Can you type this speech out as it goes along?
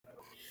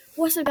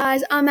What's up,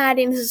 guys? I'm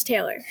Maddie and this is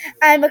Taylor.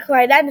 I'm a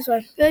quiet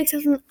dinosaur. Felix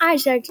says an eye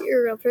check to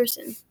you're a real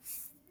person.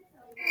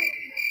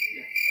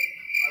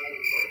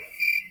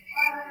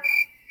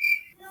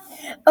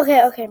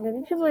 Okay.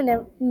 Maybe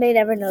people may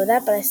never know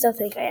that, but I still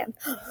think I am.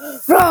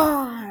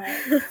 Roar!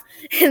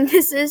 And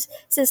this is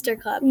Sister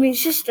Club. I mean,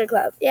 Shister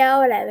Club. Yeah,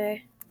 whatever.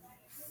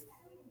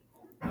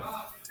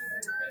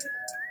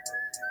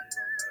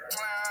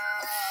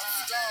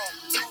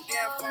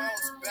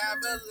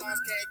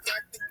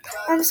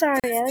 I'm sorry,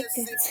 I like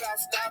this.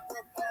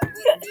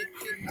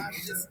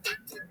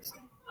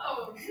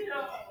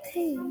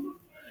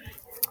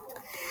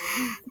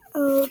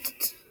 Oh,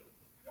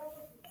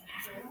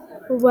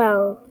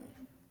 well,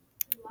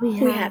 we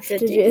have to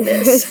do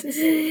this.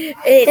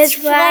 It's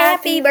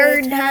Flappy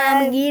Bird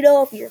time. Get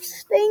off your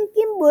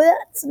stinking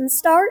butts and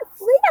start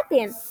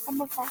flapping.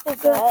 I'm a flappy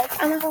bird.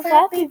 I'm a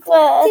flappy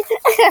bird.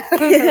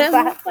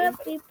 I'm a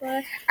flappy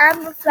bird.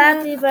 I'm a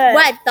flappy bird.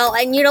 What, though?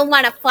 And you don't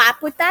want to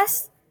flap with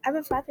us? I'm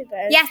a flappy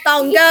bird. Yes,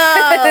 don't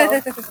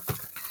go.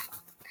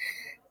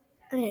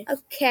 Okay.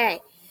 Okay.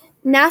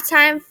 Now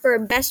time for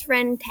best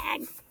friend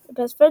tag. The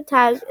best friend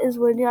tag is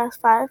when you ask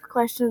 5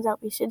 questions that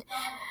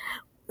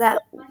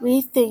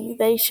we think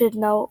they should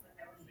know,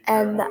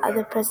 and the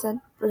other person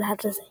would have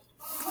to say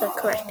the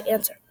correct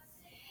answer.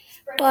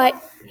 But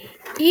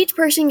each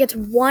person gets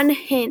one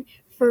hint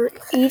for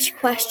each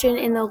question,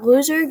 and the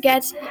loser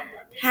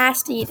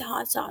has to eat the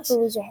hot sauce. The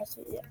loser has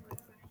to eat it.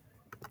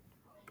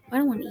 I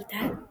don't want to eat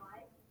that.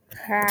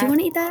 Do you want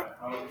to eat that?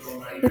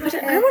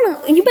 I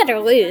want to. You better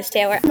lose,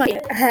 Taylor. I'm not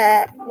eating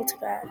it. What's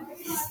bad?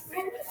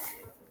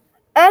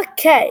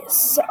 Okay,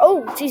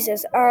 so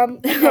Jesus.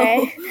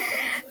 Okay,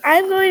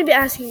 I'm going to be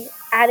asking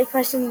Addie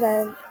questions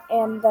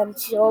and then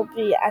she'll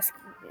be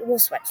asking. We'll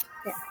switch.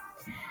 Yeah.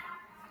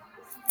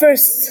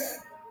 First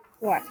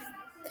one.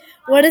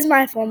 What is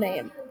my full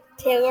name?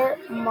 Taylor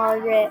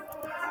Margaret.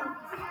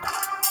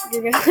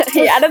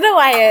 I don't know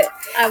why.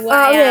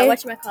 Okay.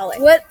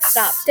 Whatchamacallit? What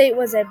Stop. state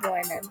was I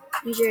born in?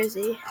 New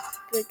Jersey.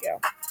 Good girl.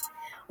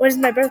 What is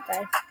my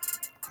birthday?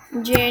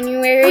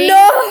 January.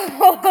 No.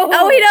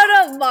 Oh, we don't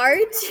know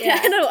March. Yeah.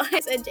 I don't know why I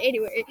said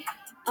January.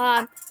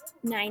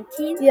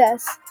 19th.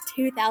 Yes.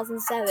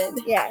 2007.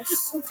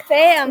 Yes.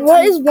 Bam.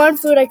 What is one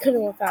food I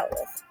couldn't live out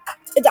with?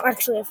 It's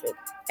actually a food.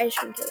 Ice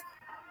cream cake.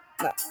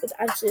 No, it's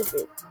actually a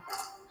food.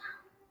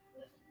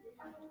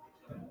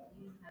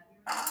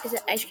 Is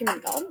it ice cream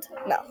involved?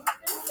 No.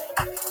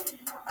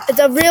 It's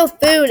a real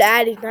food,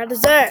 Addie, not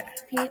dessert.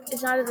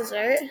 It's not a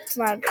dessert. It's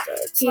not a dessert.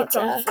 It's Pizza. not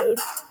junk food.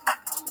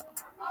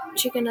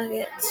 Chicken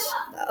nuggets.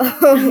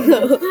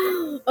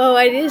 No. Oh,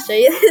 I need to show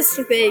you this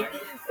thing.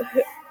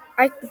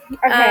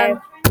 Okay.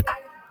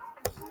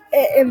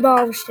 It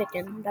involves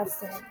chicken. That's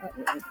the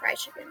one. Fried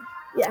chicken.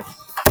 Yeah.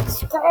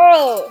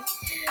 Scroll.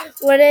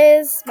 What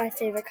is my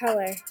favorite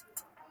color?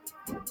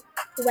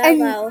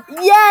 Wello.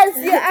 Yes,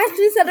 you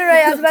actually said it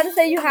right. I was about to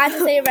say you had to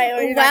say it right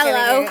or you're not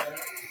getting it.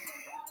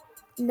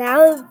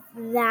 Now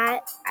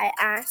that I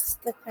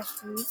asked the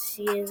questions,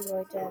 she is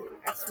going to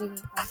ask me.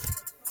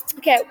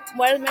 Okay,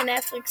 what is my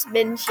Netflix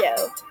binge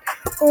show?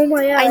 Oh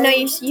my god! I know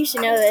you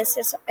should know this.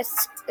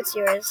 It's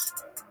yours.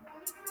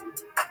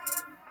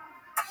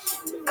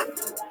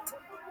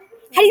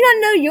 How do you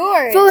not know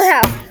yours? Full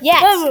House.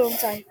 Yes. Oh, I'm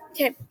sorry.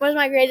 Okay, what's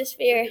my greatest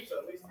fear?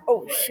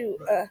 Oh shoot!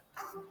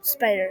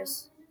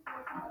 Spiders.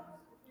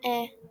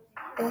 Yeah.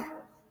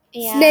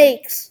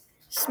 Snakes.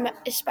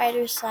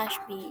 Spiders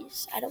 /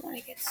 bees. I don't want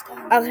to get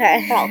stung.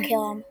 Okay. Or I'll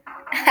kill them.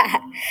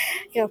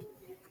 Go.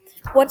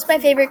 What's my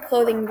favorite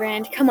clothing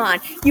brand? Come on,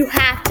 you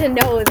have to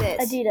know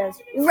this.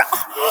 Adidas.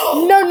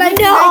 No,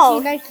 Nike. No.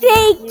 Nike.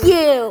 Thank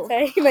you.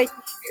 Sorry, Nike.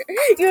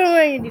 You were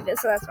wearing Adidas,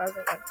 so that's why I was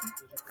like,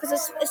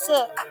 Because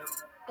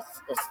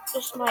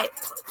it's my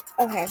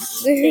okay.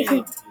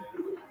 thing.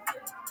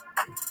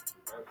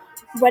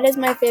 What is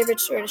my favorite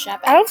store to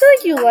shop I at? don't feel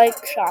like you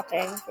like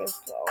shopping,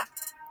 first of all.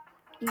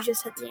 You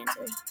just said the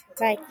answer.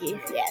 Nike.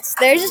 Yes,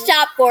 there's a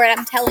shop for it.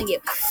 I'm telling you.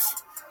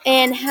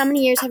 And how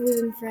many years have we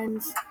been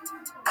friends?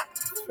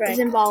 This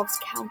involves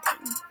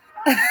counting.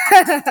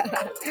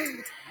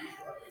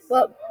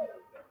 Well,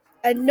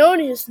 I've known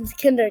you since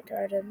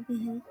kindergarten,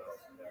 Mm-hmm.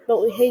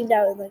 but we hanged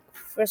out in like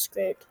first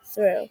grade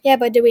through. Yeah,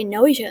 but did we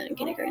know each other in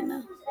kindergarten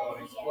though?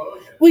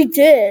 We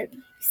did.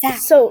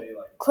 Exactly. So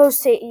close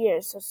to 8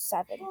 years, so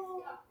 7.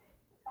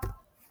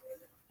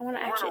 I want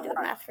to actually do the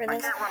math for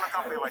this.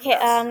 Okay,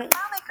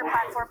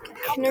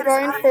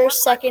 kindergarten,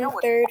 first, second,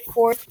 third,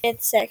 fourth,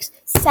 fifth,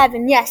 sixth,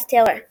 7. Yes,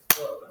 Taylor.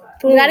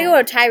 We gotta go to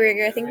a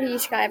tiebreaker. I think we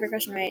each got every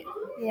question right.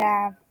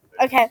 Yeah.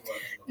 Okay.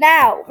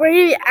 Now we're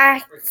gonna be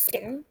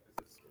asking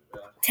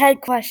 10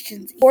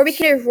 questions. Or we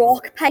can do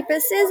rock, paper,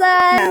 scissors.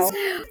 No.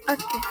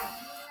 Okay.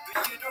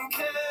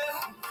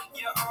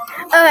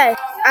 Okay,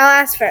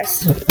 I'll ask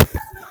first.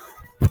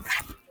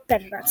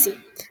 Better not see.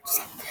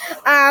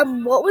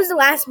 What was the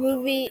last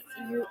movie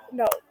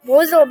what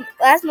was the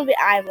last movie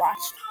I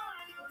watched?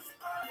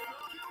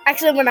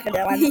 Actually, we're not gonna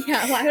do one.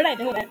 Yeah, why would I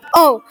do that?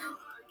 Oh.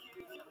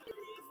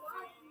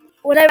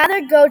 Would I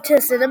rather go to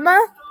cinema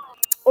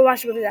or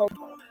watch a movie at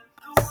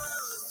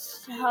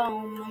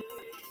home?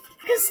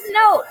 Because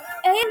no,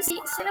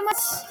 AMC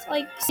cinemas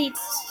like seats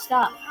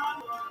stop.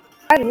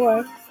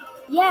 Anymore.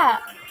 Yeah,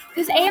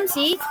 because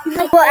AMC.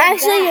 Well,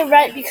 actually, you're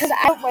right because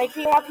I don't like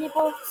being around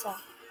people. So,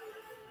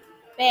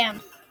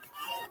 Bam.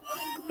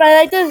 but I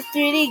like those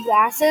 3D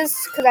glasses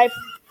because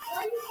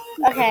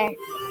Okay.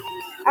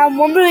 One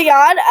moving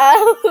on.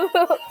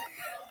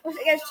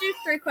 I guess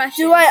 3 questions.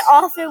 Do I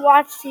often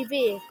watch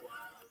TV?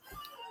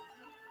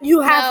 You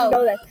have to No.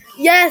 know that.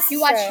 Yes. You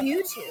watch sir.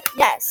 YouTube.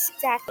 Yes,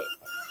 exactly.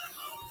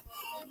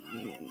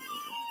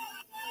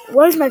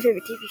 What is my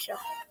favorite TV show?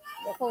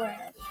 Fuller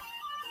House.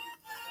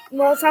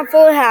 Well, it's not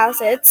Fuller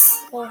House. It's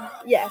Fuller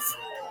House. yes.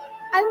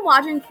 I've been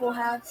watching Full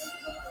House.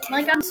 I'm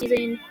like on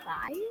season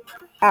 5.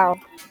 Oh.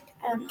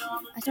 I don't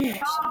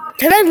know.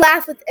 Can I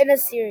laugh within a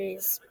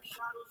series?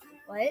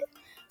 What?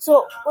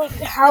 So, like,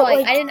 how No, like,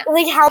 like, I didn't-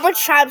 like how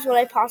much times would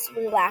I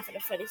possibly laugh in a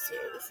funny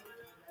series?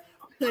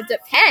 It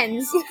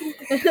depends.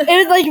 It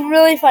was like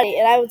really funny,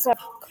 and I would start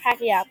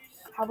cracking up.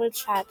 How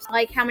much times?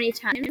 Like how many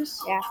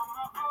times? Yeah.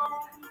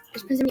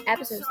 It depends how many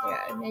episodes there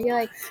are. Maybe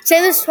like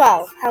Say there's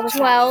 12. How much?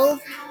 12,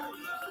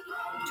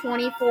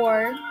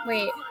 24.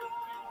 Wait,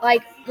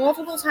 like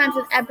multiple times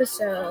an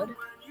episode.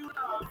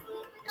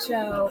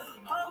 So,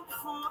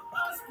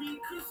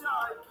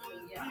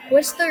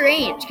 what's the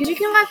range? Because you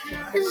can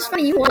laugh. This is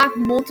funny. You laugh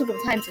multiple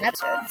times an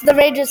episode. Times? The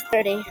range is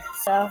 30.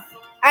 So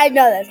I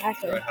know this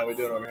actually. Alright, how we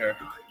doing over here?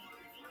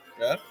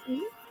 Good?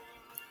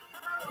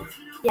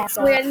 Yeah.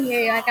 So Wait, I didn't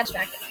hear you. I got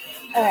distracted.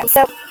 alright.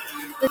 So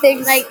the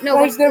things Like, no,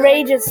 like what's the the-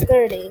 range is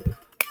 30. And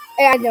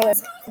I know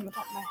this from the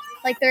top of my head.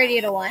 Like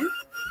 30 to 1.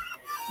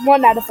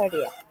 1 out of 30.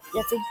 You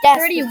have to guess.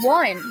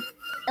 31.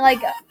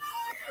 Like.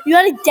 You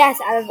got to guess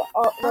out of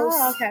all those.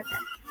 Oh, okay.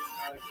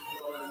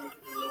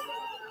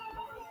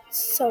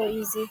 So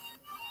easy.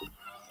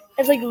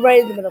 It's like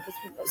right in the middle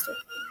between those two.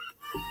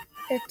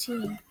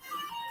 15.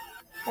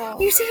 Oh.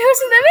 You said it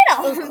was in the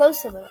It was middle.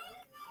 close to the middle.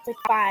 It's like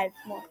 5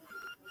 more.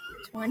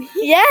 20.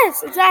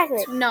 Yes,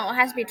 exactly. No, it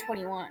has to be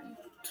 21.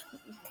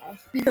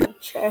 Okay.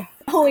 Sure.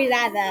 Always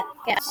add that.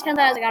 Yeah, just because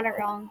I got it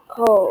wrong.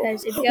 Oh.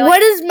 'Cause if you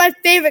What is my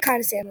favorite kind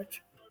of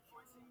sandwich?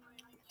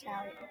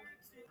 Italian.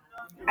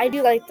 I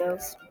do like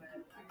those.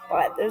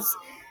 But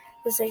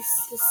like,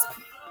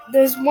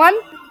 there's one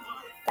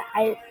that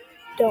I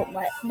don't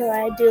like. No,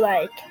 I do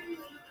like.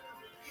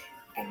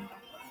 And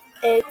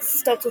it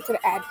starts with an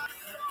N.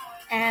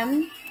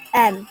 M.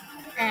 N.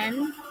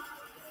 N.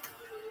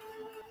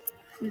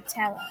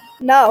 Nutella.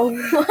 No.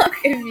 I'm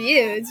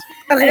confused.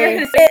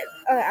 Okay.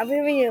 I'm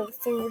giving you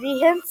 3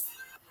 hints.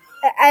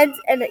 It ends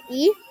in an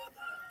E.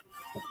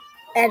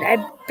 And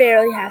I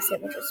barely have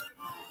sandwiches.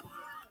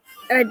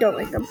 And I don't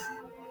like them.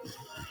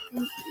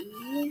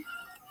 E.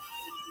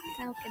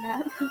 Falcon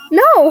up.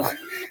 No.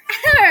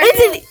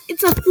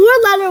 It's a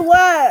 4-letter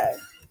word.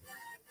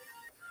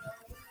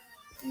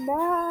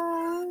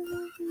 No.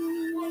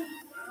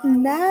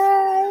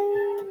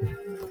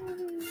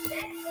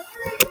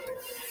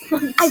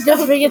 I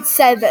don't think it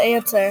said the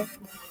answer.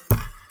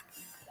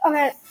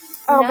 Okay.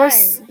 Nine.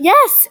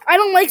 Yes, I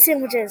don't like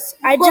sandwiches.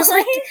 I just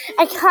like.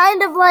 I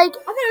kind of like.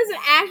 I thought it was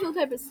an actual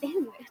type of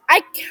sandwich. I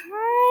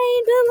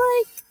kind of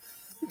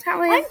like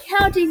Italian. I'm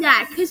counting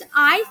that because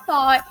I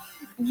thought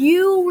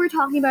you were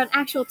talking about an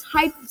actual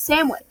type of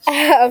sandwich.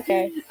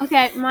 Okay.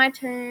 Okay, my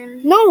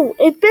turn. No,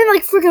 it's been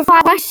like freaking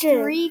 5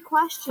 questions. 3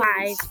 questions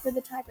 5. for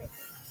the tiebreaker.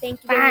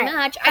 Thank you very 5,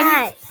 much.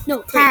 5,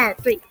 No, 10,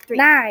 3.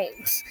 9.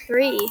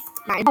 3.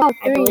 9. Oh,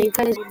 I 3. believe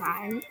Because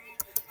 9.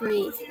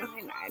 3.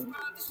 Okay,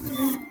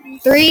 9.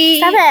 3.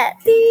 Stop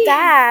it.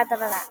 Da.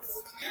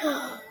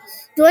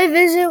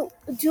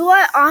 Do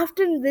I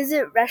often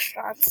visit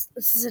restaurants?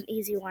 This is an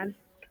easy one.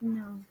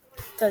 No.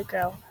 Good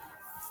girl.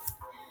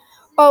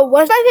 Oh,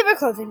 what's my favorite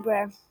clothing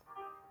brand?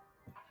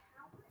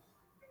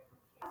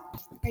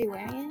 Are you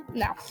wearing it?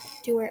 No.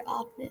 Do you wear it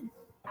often?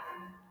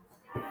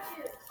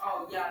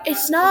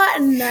 It's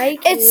not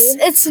Nike.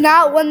 It's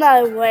not one that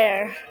I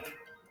wear.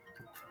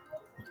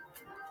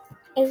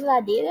 Is it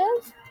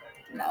Adidas?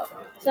 No.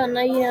 It's not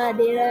Nike,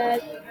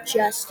 Adidas.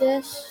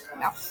 Justice?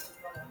 No.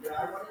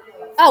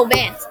 Oh,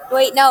 Vans.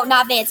 Wait, no,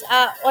 not Vans.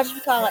 What should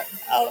we call it?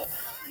 Oh,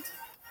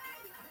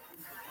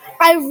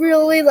 I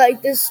really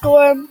like this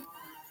store.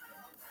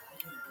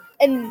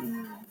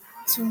 And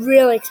it's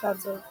really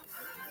expensive.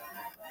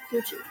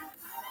 Gucci.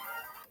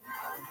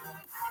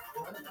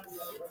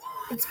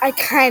 I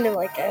kind of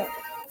like it.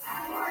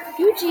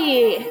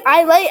 Gucci.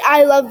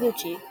 I love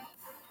Gucci.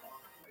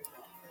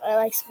 I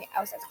like something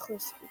else that's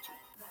close to Gucci.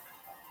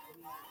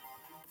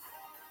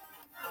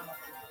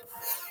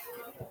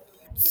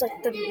 It's like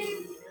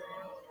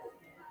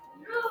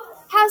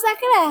How's that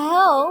gonna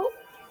help?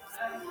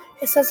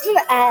 it starts with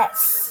an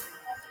S.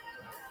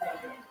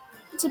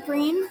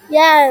 Supreme?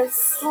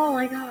 Yes. Oh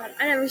my god,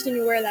 I never seen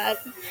you wear that.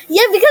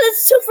 Yeah, because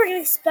it's so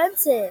freaking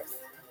expensive.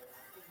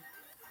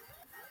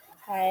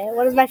 Okay,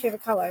 what is my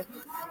favorite color?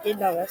 You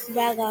know this.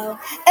 Yellow.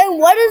 And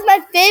what is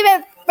my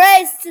favorite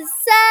phrase to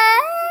say?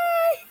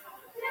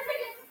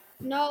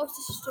 No,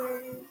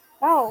 sister.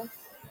 No.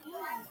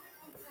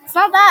 It's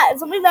not that.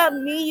 It's something that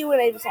me, you,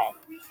 and Ava say.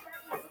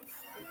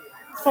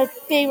 It's my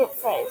favorite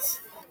phrase.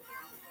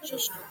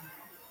 Shister.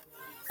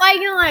 Why you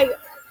gonna like?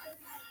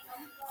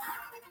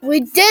 We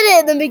did it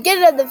in the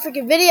beginning of the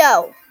freaking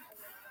video.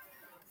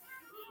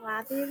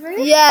 Flappy Bird?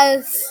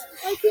 Yes.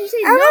 Why couldn't you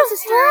say I'm no, a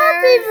sister?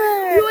 Flappy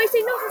Bird. You always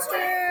say no,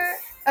 sister.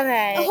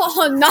 Okay.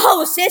 Oh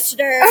no,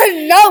 sister.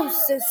 No,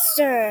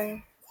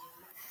 sister.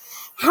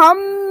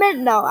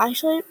 No,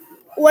 actually,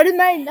 what is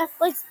my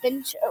Netflix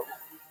binge show?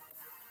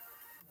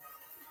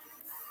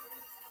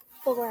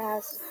 Fuller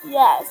House.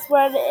 Yes,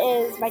 what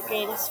is my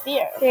greatest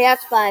fear? Okay,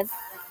 that's 5.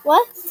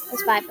 What?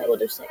 That's 5, but we'll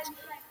do 6.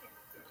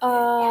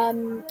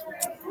 I'm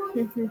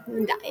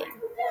dying.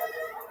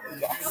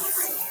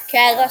 Yes.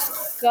 Okay,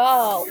 let's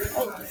go.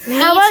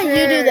 How about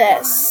you do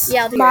this?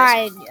 Yeah, I'll do yours.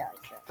 Mine. Yeah.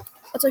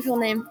 What's your full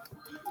name?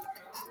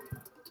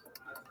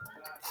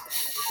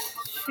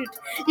 Shoot.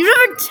 You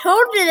never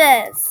told me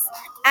this.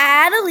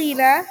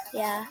 Adelina.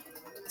 Yeah.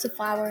 It's a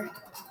flower.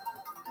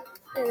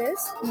 It is.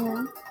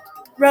 Mm-hmm.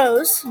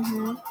 Rose.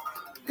 Mm-hmm.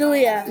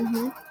 Julia.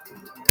 Mm-hmm.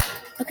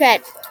 Okay.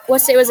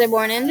 What state was I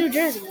born in? New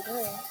Jersey.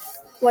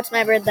 What's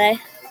my birthday?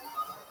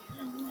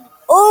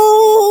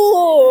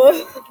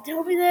 Oh!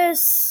 Tell me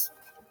this.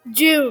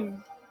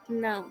 June.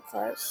 No,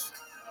 close.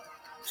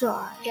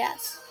 July.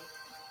 Yes.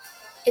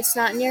 It's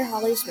not near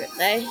Holly's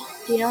birthday.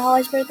 Do you know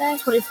Holly's birthday?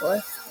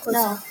 24th. Close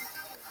No. enough.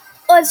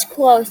 Oh, it's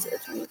close to the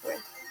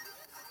 24th.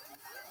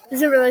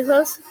 Is it really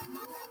close?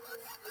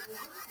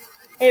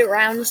 It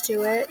rounds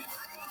to it.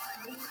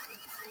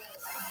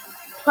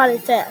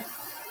 25th.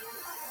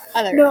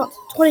 Other No, rounds.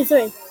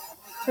 23.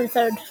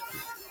 23rd.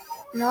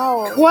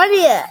 No.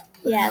 20th.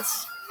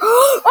 Yes.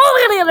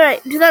 Oh, we got it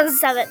right.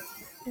 2007.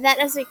 That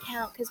doesn't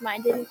count because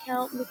mine didn't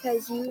count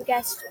because you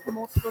guessed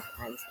multiple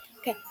times.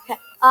 Okay.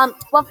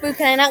 What food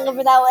can I not live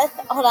without with?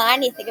 Hold on, I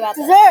need to think about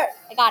this. Dessert.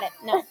 I got it.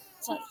 No,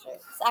 it's not dessert.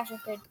 It's actual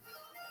food.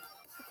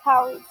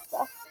 Italian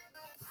stuff.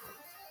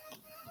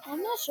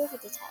 I'm not sure if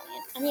it's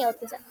Italian. I need to look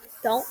this up.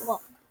 Don't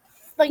look.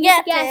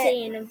 Spaghetti.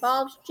 Spaghetti and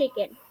involves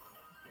chicken.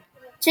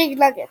 Chicken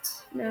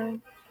nuggets. No.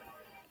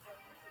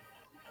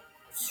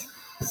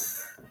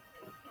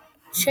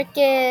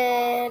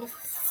 Chicken.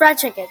 Fried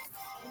chicken.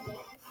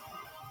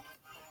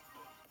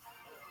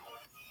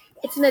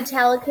 It's an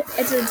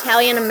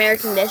Italian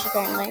American dish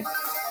apparently.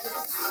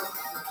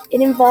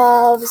 It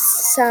involves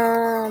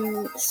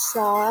some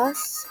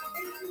sauce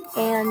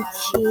and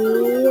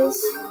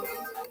cheese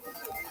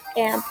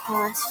and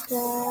pasta,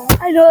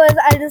 I know it.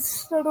 I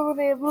just don't know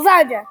the name.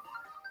 Lasagna.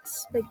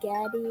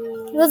 spaghetti.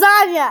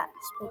 Lasagna.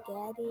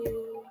 Spaghetti.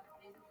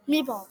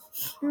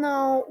 Meatballs.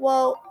 No,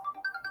 well,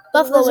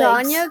 Buffalo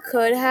lasagna wings.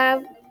 could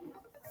have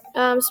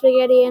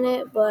spaghetti in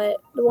it, but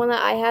the one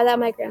that I had that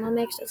my grandma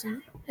makes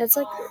doesn't. It's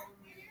like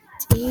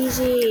it's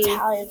easy.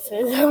 Italian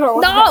food.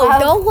 No,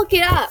 don't look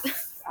it up.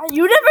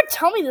 You never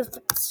tell me this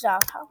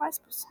stuff. How am I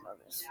supposed to know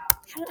this?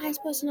 How am I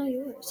supposed to know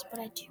yours?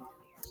 But I do.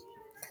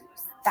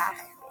 That.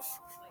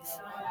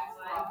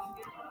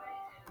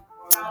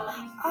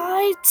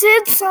 I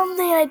did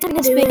something I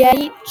didn't do.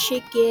 Spaghetti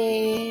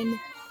chicken.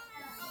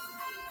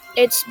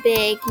 It's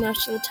big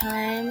most of the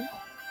time.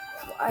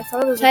 I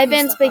thought it was. Type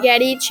in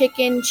spaghetti,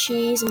 chicken,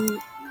 cheese,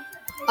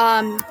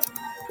 and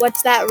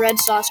what's that red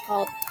sauce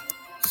called?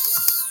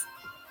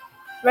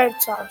 Red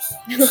sauce.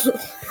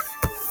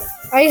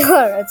 I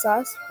got red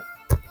sauce.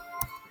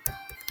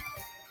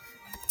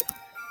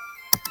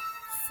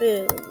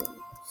 Food.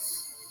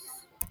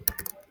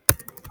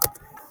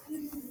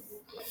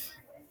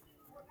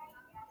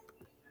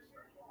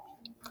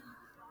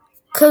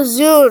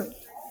 Cuisine.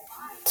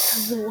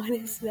 What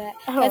is that?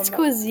 I don't That's know.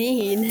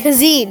 cuisine.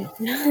 Cuisine.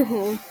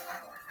 No.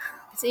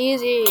 It's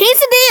easy.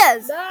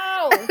 Quesadillas.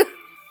 No.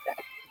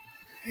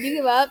 You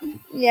give up?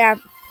 Yeah.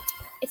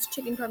 It's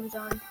chicken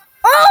parmesan.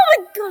 Oh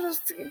my god, that's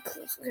freaking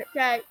close.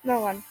 Okay.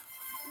 No one.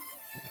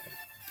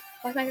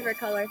 What's my favorite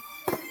color?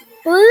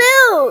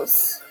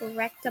 Blues.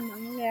 Correct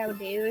among there,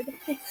 dude.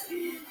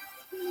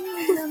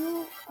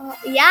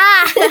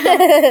 Yeah.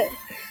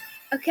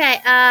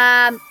 Okay.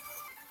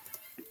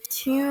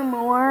 2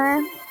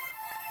 more.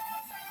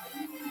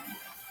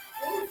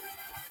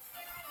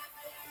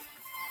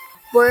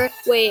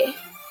 Wait.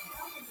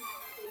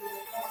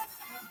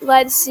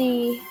 Let's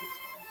see.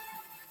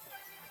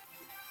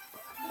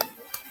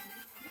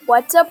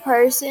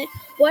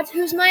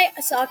 Who's my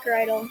soccer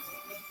idol?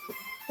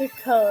 Your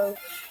coach.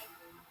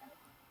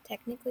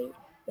 Technically,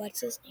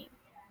 what's his name?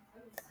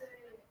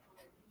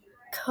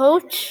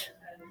 Coach.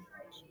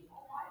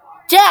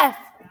 Jeff.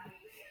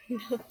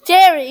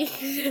 Jerry.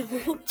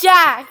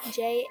 Jack.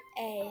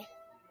 J.A.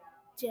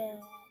 Jack.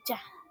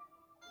 Jeff.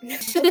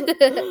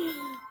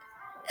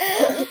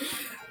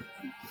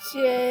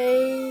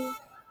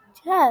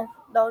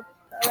 No.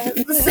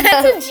 That's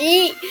a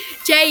G.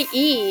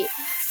 J.E.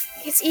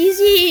 It's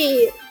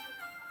easy.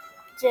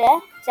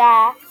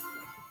 Jack.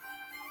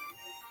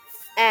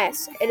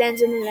 S. It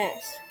ends in an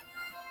S.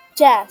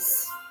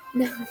 Jess.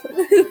 No.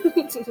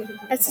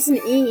 That's just an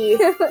E.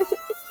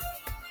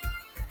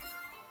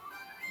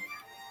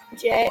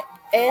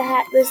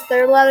 This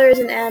third letter is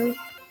an M.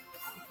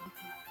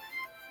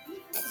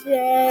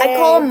 I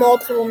call them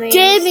multiple names.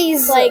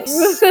 Jamie's like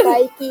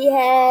Spiky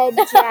Head,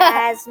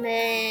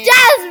 Jasmine.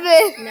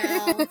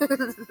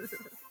 Jasmine.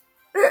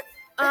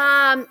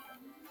 No.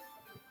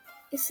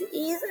 It's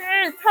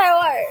easier.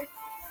 Tyler.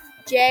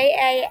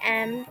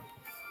 JAM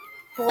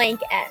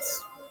blank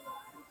S.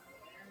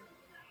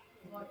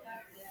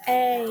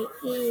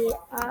 AEIOU.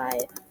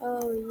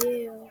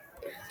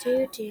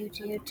 Do.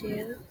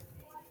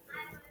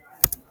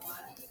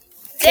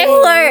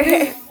 Taylor.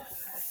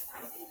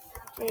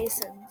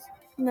 Jason's.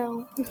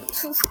 No.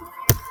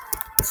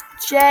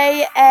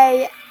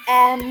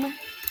 JAM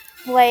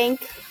blank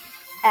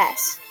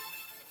S.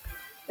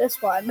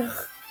 This one.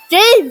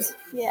 James.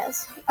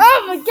 Yes.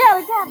 Oh my god,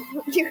 I got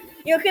it.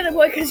 You'll get a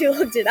point because you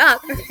looked it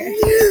up.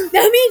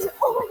 That means,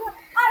 oh my god,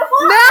 I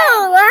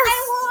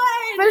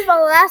won! First of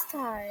all, last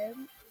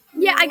time.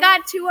 Yeah, I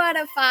got 2 out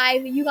of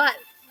 5.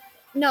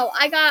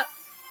 I got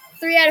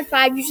 3 out of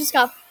 5. You just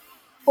got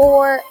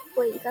 4.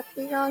 Wait, you got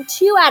 3 wrong.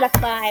 2 out of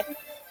 5.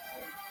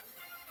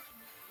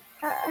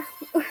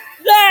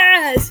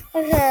 Yes!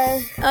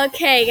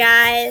 Okay,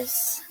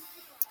 guys.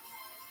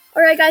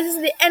 Alright, guys, this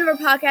is the end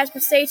of our podcast,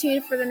 but stay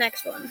tuned for the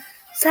next one.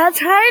 Stop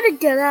trying to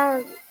get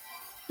out of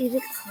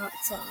eating hot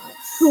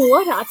sauce.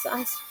 What hot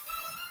sauce?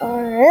 Oh,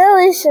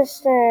 really,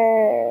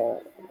 sister?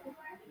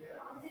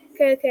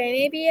 Okay,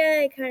 maybe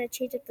I kind of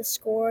changed up the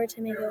score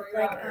to make it look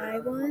like I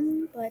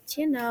won, but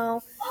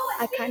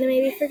I kind of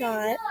maybe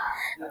forgot.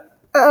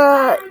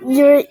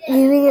 You're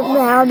eating it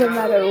now no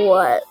matter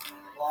what.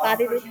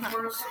 Bobby Bird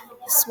promise.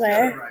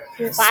 Swear?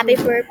 Bobby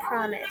Bird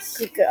promise.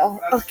 Good girl.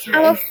 Okay.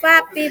 I'm a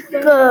flappy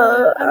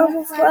bird. I'm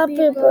a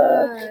flappy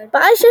bird.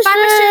 Bye, sisters.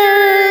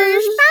 Bye,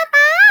 sisters.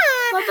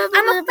 Bye-bye.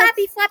 I'm a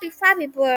flappy bird.